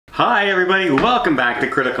Hi everybody, welcome back to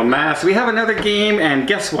Critical Mass. We have another game and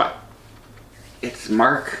guess what? It's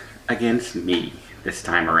Mark against me this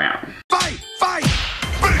time around. Fight! Fight!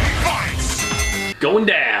 Big fights! Going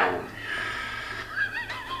down!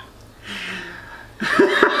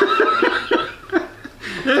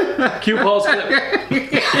 Cue Paul's clip.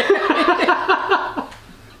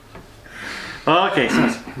 Okay,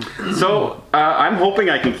 so I'm hoping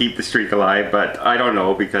I can keep the streak alive, but I don't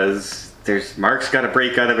know because Mark's got to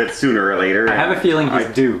break out of it sooner or later. I have a feeling he's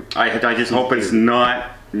due. I just hope it's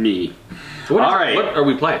not me. What are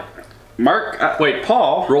we playing? Mark, wait,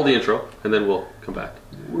 Paul. Roll the intro, and then we'll come back.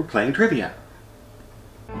 We're playing trivia.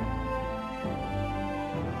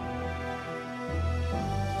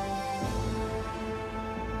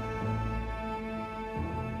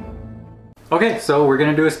 Okay, so we're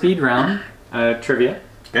gonna do a speed round, trivia.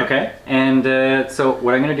 Okay, and so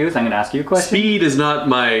what I'm gonna do is I'm gonna ask you a question. Speed is not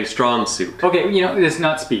my strong suit. Okay, it's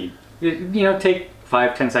not speed. Take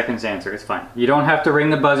 5-10 seconds to answer. It's fine. You don't have to ring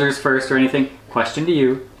the buzzers first or anything. Question to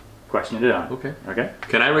you. Question to Don. Okay. Okay.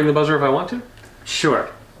 Can I ring the buzzer if I want to? Sure.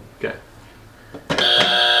 Okay.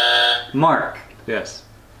 Mark. Yes.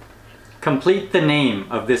 Complete the name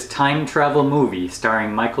of this time travel movie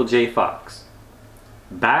starring Michael J. Fox.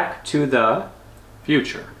 Back to the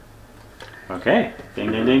Future. Okay.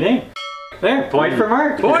 Ding, ding, ding, ding. There, point for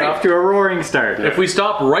Mark. Point. He's off to a roaring start. If we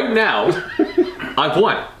stop right now, I've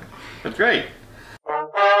won. That's great.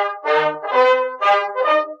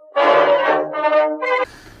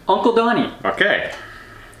 Uncle Donnie. Okay.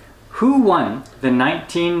 Who won the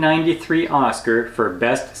 1993 Oscar for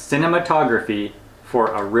Best Cinematography for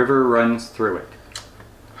A River Runs Through It?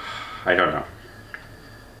 I don't know.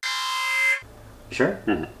 Sure?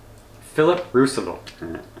 Mm-hmm. Philip Roosevelt.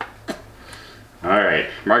 Alright,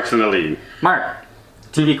 Mark's in the lead. Mark,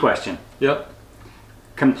 TV question. Yep.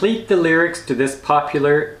 Complete the lyrics to this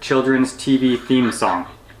popular children's TV theme song.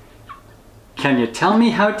 Can you tell me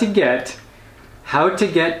how to get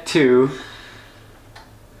to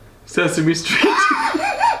Sesame Street.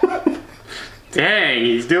 Dang,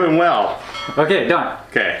 he's doing well. Okay, Don.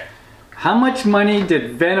 Okay. How much money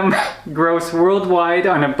did Venom gross worldwide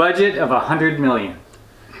on a budget of 100 million?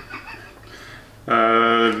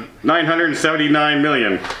 979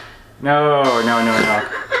 million. No.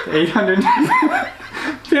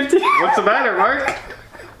 850. What's the matter, Mark?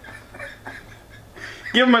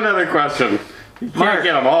 Give him another question. You can't Mark.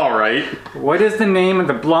 get them all right. What is the name of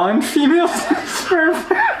the blonde female Smurf?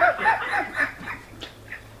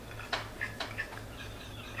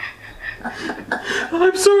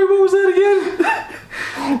 I'm sorry, what was that again?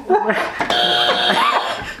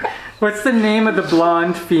 What's the name of the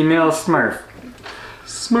blonde female Smurf?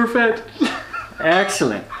 Smurfette.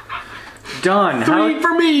 Excellent. Don, 3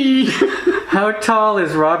 for me. how tall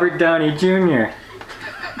is Robert Downey Jr.?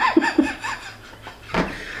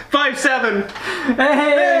 5'7".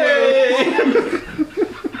 Hey!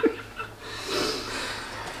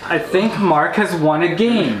 I think Mark has won a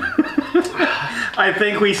game. I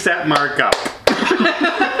think we set Mark up.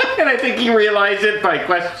 And I think he realized it by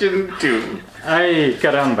question 2. Ay,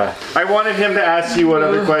 caramba. I wanted him to ask you what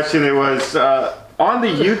other question it was. On the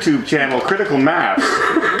YouTube channel Critical Mass,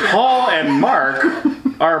 Paul and Mark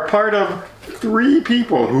are part of 3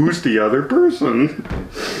 people. Who's the other person?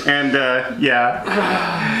 And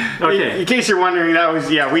yeah. Okay. In case you're wondering, that was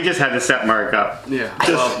we just had to set Mark up. Yeah.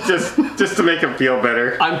 Just to make him feel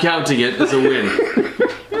better. I'm counting it as a win.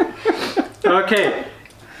 Okay.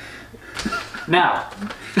 Now.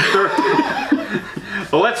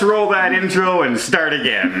 Well, let's roll that intro and start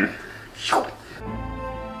again.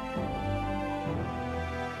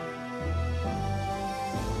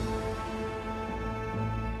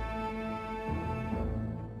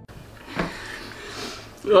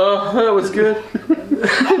 Oh, that was good.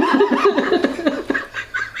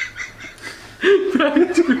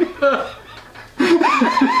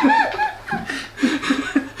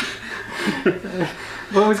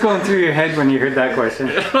 What was going through your head when you heard that question?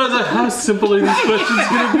 I was like, how simple are these questions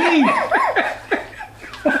gonna be?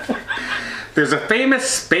 There's a famous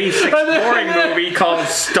space exploring movie called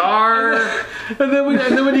Star. And then when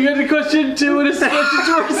you get to question 2 and it's question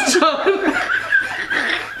towards John.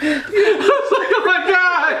 I was like, oh my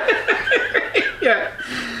god! Yeah.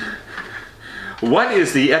 What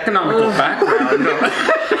is the economical background of...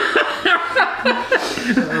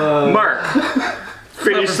 Mark,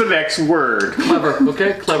 finish the next word. Clever,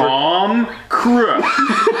 okay? Clever. Tom Cruise.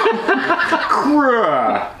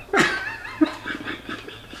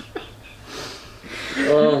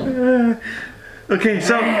 Okay,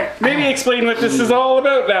 so maybe explain what this is all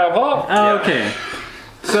about now, Paul. Okay.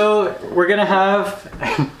 So we're gonna have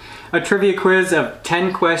a trivia quiz of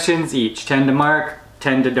 10 questions each. 10 to Mark,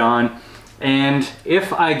 10 to Don. And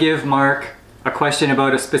if I give Mark a question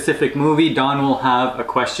about a specific movie, Don will have a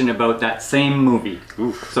question about that same movie.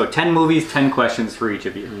 Oof. So 10 movies, 10 questions for each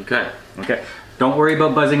of you. Okay. Okay. Don't worry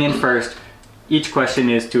about buzzing in first. Each question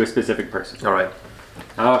is to a specific person. All right.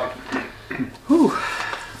 Okay. Whew.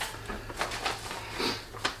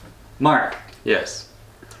 Mark, Yes.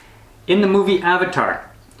 in the movie Avatar,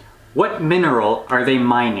 what mineral are they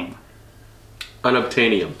mining?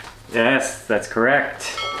 Unobtainium. Yes, that's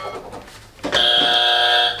correct.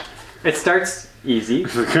 It starts easy. I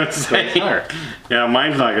was gonna Goes say. hard. Yeah,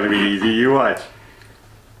 mine's not gonna be easy. You watch.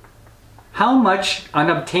 How much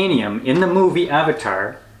unobtainium in the movie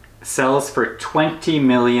Avatar sells for $20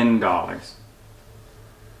 million?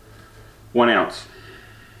 1 ounce.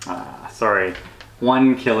 Sorry,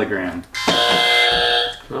 1 kilogram.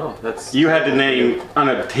 Oh, that's... You had to name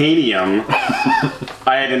unobtainium.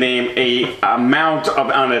 I had to name a amount of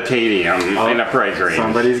unobtainium in a price range.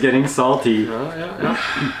 Somebody's getting salty. Oh,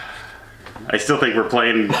 yeah. I still think we're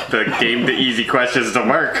playing the game to easy questions to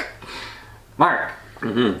Mark. Mark,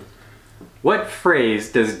 what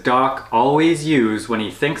phrase does Doc always use when he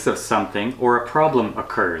thinks of something or a problem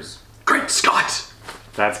occurs? Great Scott!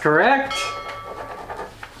 That's correct.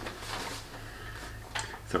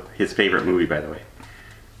 So his favorite movie, by the way.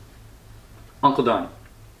 Uncle Don.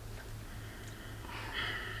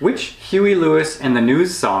 Which Huey Lewis and the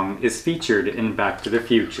News song is featured in Back to the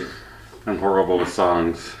Future? I'm horrible with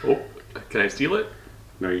songs. Oh, can I steal it?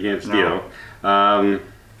 No, you can't steal.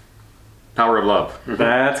 Power of Love.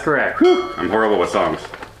 That's correct. I'm horrible with songs.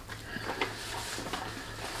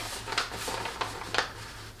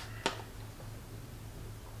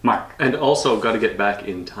 Mark. And also got to get back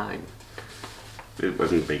in time. It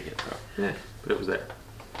wasn't a big hit though. Yeah, but it was there.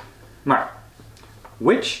 Mark.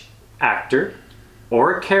 Which actor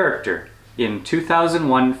or character in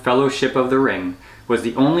 2001 Fellowship of the Ring was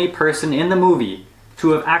the only person in the movie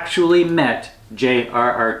to have actually met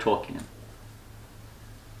J.R.R. Tolkien?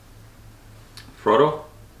 Frodo?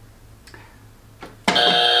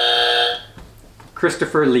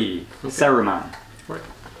 Christopher Lee, Saruman. Right.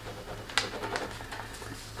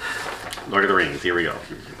 Lord of the Rings, here we go.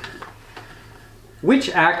 Which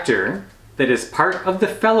actor that is part of the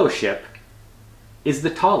Fellowship is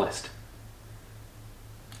the tallest?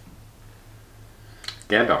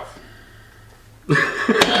 Gandalf.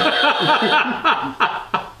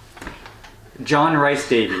 John Rice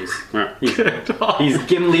Davies. Yeah. He's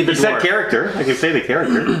Gimli the He said dwarf. character. I can say the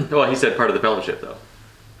character. Well, he said part of the fellowship, though.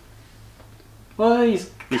 Well,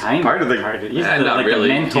 he's kind part of the- He's Not like really.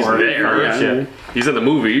 the mentor He's of the there. Fellowship. He's in the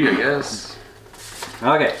movie, I guess.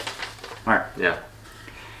 Okay. Mark. Yeah.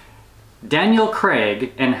 Daniel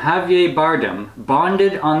Craig and Javier Bardem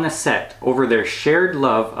bonded on the set over their shared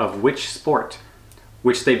love of which sport,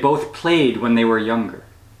 which they both played when they were younger?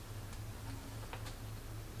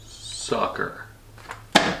 Soccer.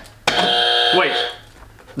 Wait.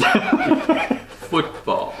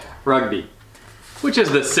 Football. Rugby. Which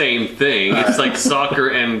is the same thing. It's like soccer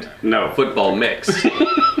and No. football mixed.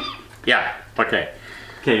 Yeah. Okay.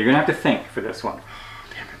 Okay, you're gonna have to think for this one.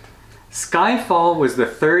 Skyfall was the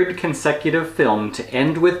third consecutive film to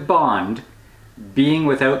end with Bond being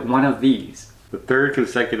without one of these. The third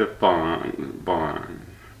consecutive Bond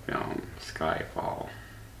film, Skyfall.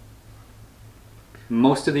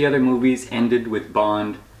 Most of the other movies ended with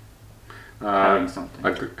Bond having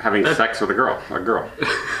something. Having sex with a girl.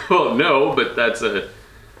 Well, no, but that's a...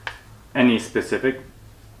 Any specific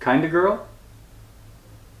kind of girl?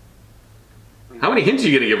 How many hints are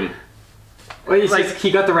you gonna give him? Well,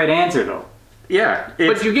 he got the right answer though. Yeah.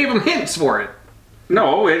 But you gave him hints for it.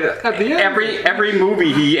 No, At the end. every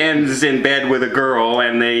movie he ends in bed with a girl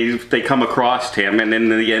and they come across him, and in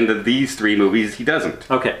the end of these 3 movies he doesn't.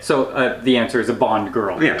 Okay, so the answer is a Bond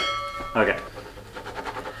girl. Yeah. Okay.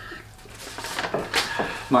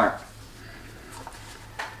 Mark.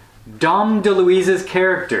 Dom DeLuise's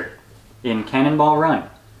character in Cannonball Run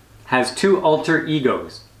has 2 alter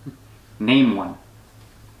egos. Name one.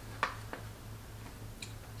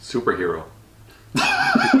 Superhero.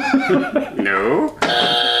 No.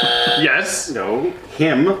 Yes. No.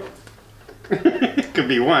 Him. Could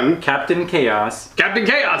be one. Captain Chaos, Captain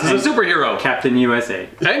Chaos is a superhero. Captain USA.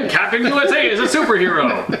 And Captain USA is a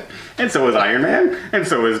superhero. And so is Iron Man. And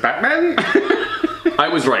so is Batman. I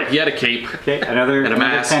was right. He had a cape. Okay, another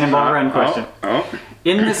mask. Cannonball Run question. Oh.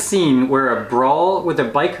 In the scene where a brawl with a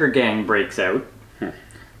biker gang breaks out,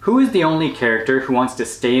 who is the only character who wants to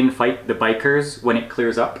stay and fight the bikers when it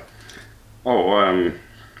clears up? Oh,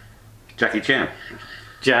 Jackie Chan.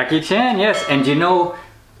 Jackie Chan, yes. And you know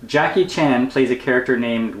Jackie Chan plays a character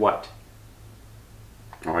named what?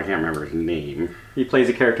 Oh, I can't remember his name. He plays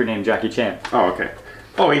a character named Jackie Chan. Oh, okay.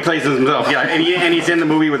 Oh, he plays himself. Yeah, and he's in the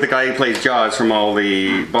movie with the guy who plays Jaws from all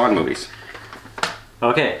the Bond movies.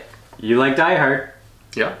 Okay, you like Die Hard.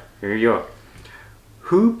 Yeah. Here you go.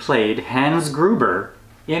 Who played Hans Gruber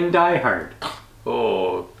in Die Hard?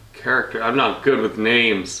 Oh, character. I'm not good with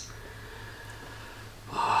names.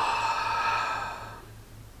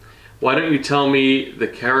 Why don't you tell me the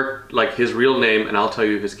character, like his real name, and I'll tell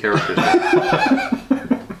you his character's name.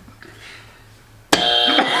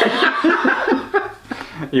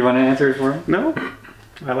 You want to answer it for him? No?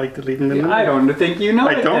 I like to leave him in the I don't think you know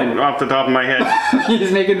I it don't, then. off the top of my head.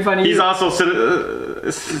 He's making fun of He's you. also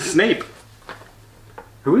Snape.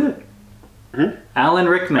 Who is it? Alan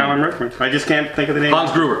Rickman. Alan Rickman. I just can't think of the name.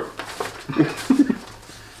 Hans Gruber.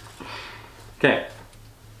 Okay.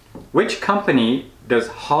 Which company does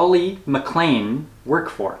Holly McClane work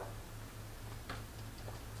for?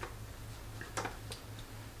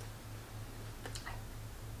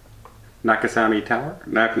 Nakasami Tower?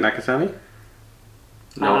 Nakasami?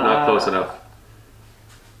 No, not close enough.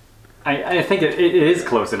 I think it is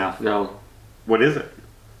close enough. No. What is it?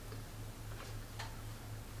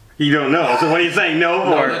 You don't know, so what are you saying no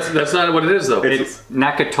for? No, that's not what it is, though. It's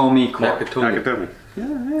Nakatomi Corp. Nakatomi.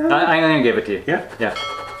 Nakatomi. I'm going to give it to you. Yeah. Yeah.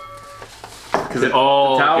 Because the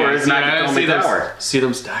Oh, tower okay. is See, I Nakatomi see them, Tower. see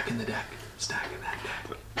them stacking the deck. Stacking that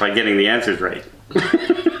deck. By getting the answers right.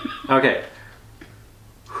 Okay.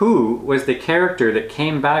 Who was the character that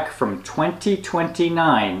came back from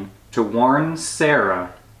 2029 to warn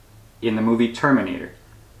Sarah in the movie Terminator?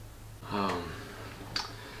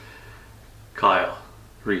 Kyle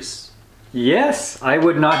Reese. Yes, I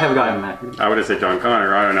would not have gotten that. I would have said John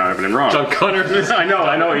Connor. I don't know. I've been wrong. John Connor.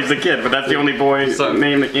 I know. He's a kid, but that's the only boy Son.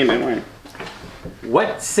 name that came to mind.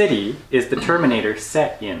 What city is the Terminator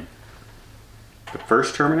set in? The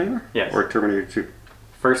first Terminator? Yes. Or Terminator 2?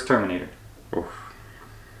 First Terminator. Oh.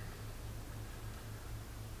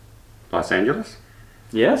 Los Angeles?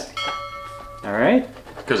 Yes? Alright.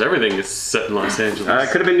 Because everything is set in Los Angeles.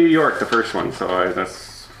 It could have been New York, the first one, so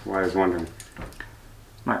that's why I was wondering.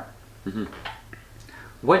 Mark.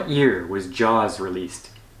 What year was Jaws released?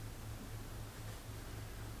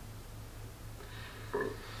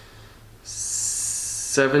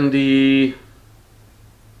 78.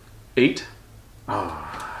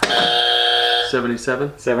 Oh.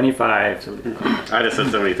 77. 75. I just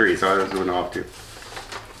said 73, so I was doing off too.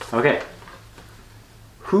 Okay.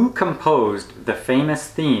 Who composed the famous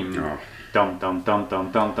theme? Oh, Dum dum dum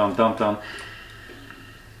dum dum dum dum dum.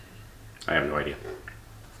 I have no idea.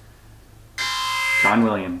 John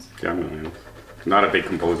Williams. John Williams. Not a big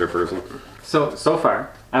composer person. So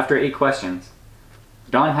far, after 8 questions,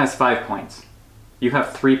 Don has 5 points. You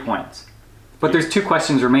have 3 points. But there's 2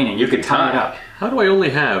 questions remaining. You could tie it up. How do I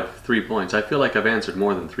only have 3 points? I feel like I've answered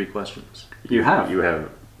more than 3 questions. You have. You have,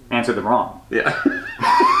 Answered them wrong. yeah.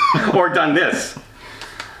 Or done this.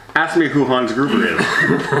 Ask me who Hans Gruber is.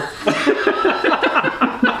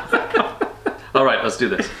 All right, let's do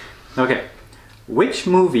this. Okay. Which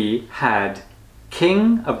movie had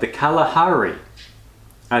King of the Kalahari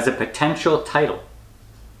as a potential title?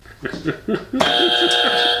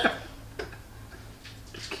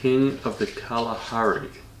 King of the Kalahari.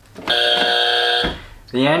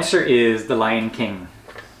 The answer is The Lion King.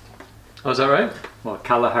 Oh, is that right? Well,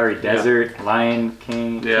 Kalahari Desert, Lion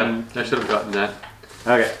King. Yeah, King. I should have gotten that.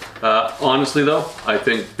 Okay. Honestly, though, I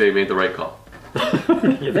think they made the right call.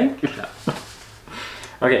 You think? Yeah.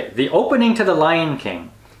 Okay, the opening to The Lion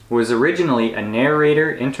King was originally a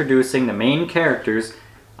narrator introducing the main characters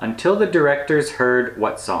until the directors heard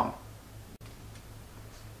what song?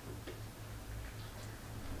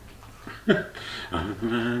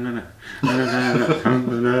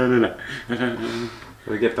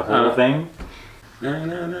 We get the whole thing?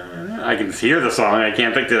 I can hear the song. I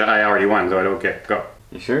can't think that I already won, so I don't get go.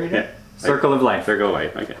 You sure? Yeah. Circle of Life. Circle of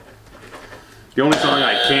Life. Okay. The only song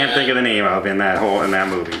I can't think of the name of in that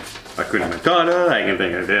movie. Hakuna Matata. I can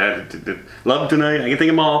think of Love Tonight. I can think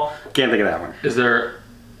of them all. Can't think of that one. Is there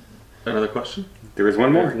another question? There is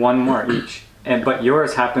one more. One more each. But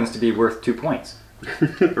yours happens to be worth 2 points.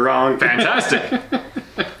 Wrong. Fantastic.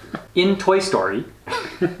 In Toy Story,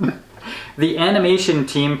 the animation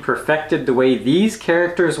team perfected the way these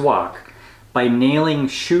characters walk by nailing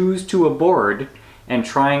shoes to a board and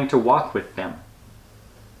trying to walk with them.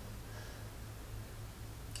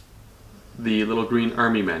 The little green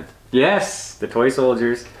army men. Yes, the toy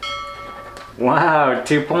soldiers. Wow,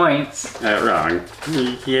 2 points. Wrong.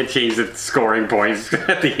 He had changed the scoring points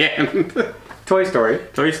at the end. Toy Story.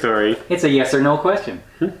 Toy Story. It's a yes or no question.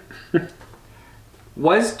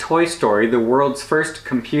 Was Toy Story the world's first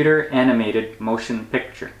computer animated motion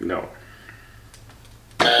picture? No.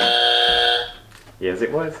 Yes,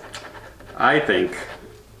 it was. I think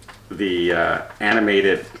the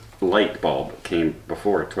animated light bulb came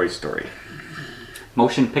before Toy Story.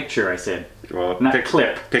 Motion picture, I said. Well, Not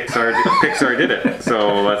clip. Pixar did it.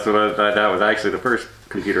 So that's what I thought. That was actually the first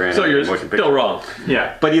computer animated So you're motion picture. still wrong.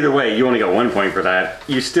 Yeah. But either way, you only got 1 point for that.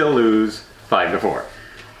 You still lose 5-4.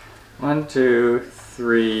 1, 2,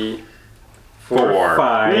 3, 4, 4.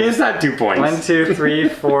 5. It's not 2 points. 1, 2, 3,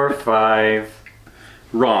 4, 5.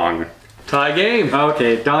 Wrong. Tie game.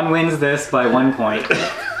 Okay, Don wins this by 1 point.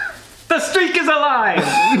 The streak is alive!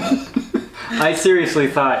 I seriously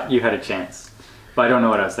thought you had a chance, but I don't know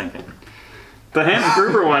what I was thinking. The Hans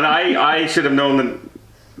Gruber one, I should have known the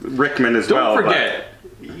Rickman as well. Don't forget,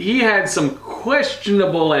 he had some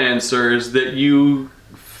questionable answers that you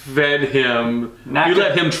fed him. You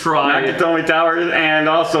let him try. Nakatomi Towers and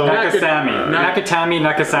also Nakasami. Nakatami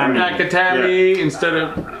instead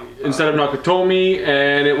of Nakatomi,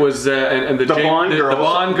 and it was and the Bond Girls. The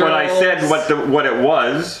Bond Girls. But I said what it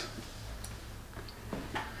was.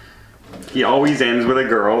 He always ends with a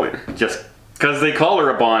girl. Just because they call her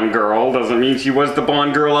a Bond girl doesn't mean she was the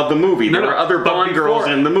Bond girl of the movie. There were other Bond girls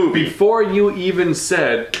in the movie. Before you even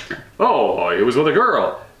said, "Oh, it was with a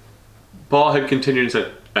girl," Paul had continued and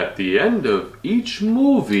said, "At the end of each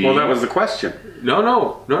movie." Well, that was the question.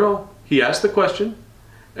 No. He asked the question,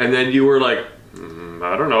 and then you were like,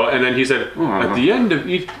 I don't know. And then he said, "At the end of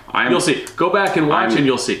each," you'll see. Go back and watch, and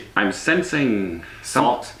you'll see. I'm sensing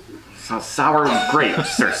salt. Sour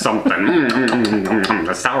grapes or something.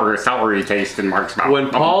 The soury taste in Mark's mouth. When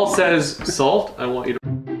Paul says salt, I want you to.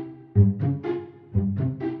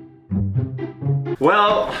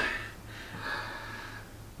 Well,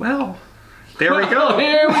 there we go.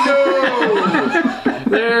 Here we go.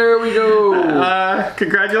 There we go.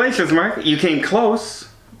 Congratulations, Mark. You came close.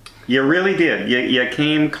 You really did. You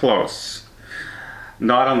came close.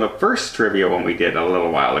 Not on the first trivia one we did a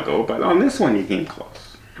little while ago, but on this one you came close.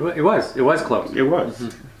 It was close. It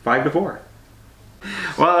was. 5-4.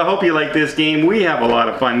 Well, I hope you like this game. We have a lot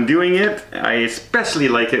of fun doing it. I especially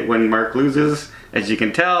like it when Mark loses. As you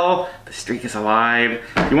can tell, the streak is alive.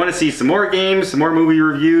 If you want to see some more games, some more movie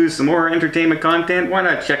reviews, some more entertainment content, why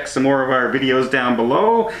not check some more of our videos down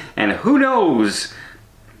below? And who knows,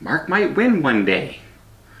 Mark might win one day.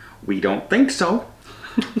 We don't think so,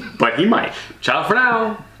 but he might. Ciao for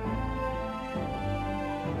now.